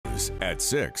News at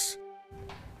 6.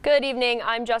 Good evening,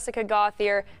 I'm Jessica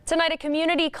Gauthier. Tonight, a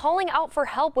community calling out for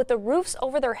help with the roofs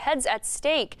over their heads at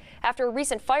stake after a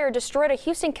recent fire destroyed a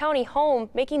Houston County home,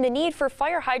 making the need for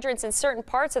fire hydrants in certain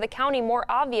parts of the county more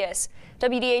obvious.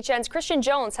 WDHN's Christian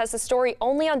Jones has the story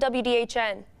only on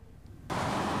WDHN.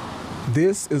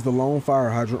 This is the lone fire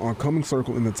hydrant on Cumming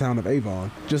Circle in the town of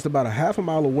Avon, just about a half a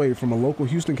mile away from a local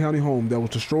Houston County home that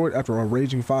was destroyed after a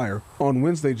raging fire. On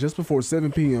Wednesday, just before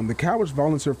 7 p.m., the Cowards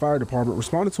Volunteer Fire Department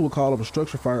responded to a call of a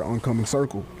structure fire on Cumming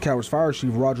Circle. Cowards Fire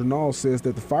Chief Roger Knowles says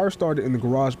that the fire started in the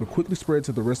garage but quickly spread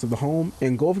to the rest of the home,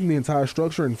 engulfing the entire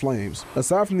structure in flames.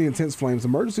 Aside from the intense flames,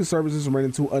 emergency services ran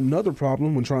into another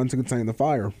problem when trying to contain the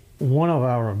fire. One of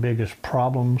our biggest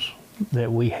problems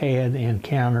that we had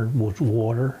encountered was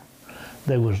water.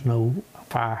 There was no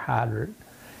fire hydrant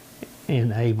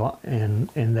in Avon,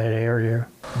 in that area.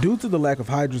 Due to the lack of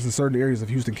hydrants in certain areas of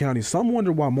Houston County, some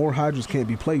wonder why more hydrants can't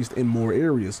be placed in more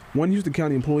areas. One Houston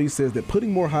County employee says that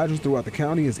putting more hydrants throughout the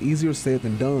county is easier said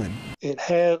than done. It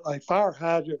has a fire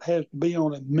hydrant has to be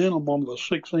on a minimum of a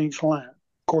 6-inch line.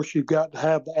 Of course, you've got to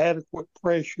have the adequate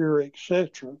pressure,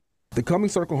 etc. The Cumming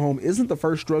Circle home isn't the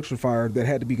first structure fire that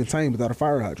had to be contained without a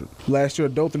fire hydrant. Last year,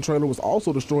 a Dothan trailer was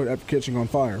also destroyed after catching on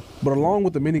fire. But along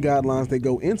with the many guidelines that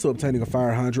go into obtaining a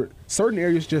fire hydrant, certain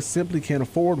areas just simply can't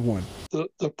afford one.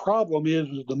 The problem is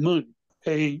the money.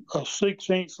 A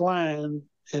 6-inch line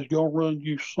is going to run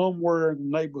you somewhere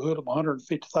in the neighborhood of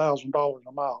 $150,000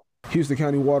 a mile. Houston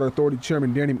County Water Authority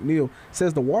Chairman Danny McNeil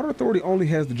says the Water Authority only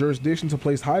has the jurisdiction to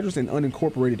place hydrants in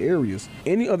unincorporated areas.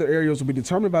 Any other areas will be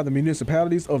determined by the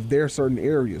municipalities of their certain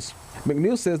areas.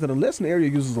 McNeil says that unless an area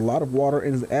uses a lot of water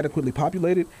and is adequately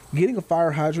populated, getting a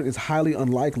fire hydrant is highly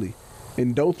unlikely.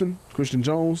 In Dothan, Christian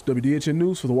Jones, WDHN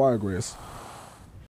News for the Wiregrass.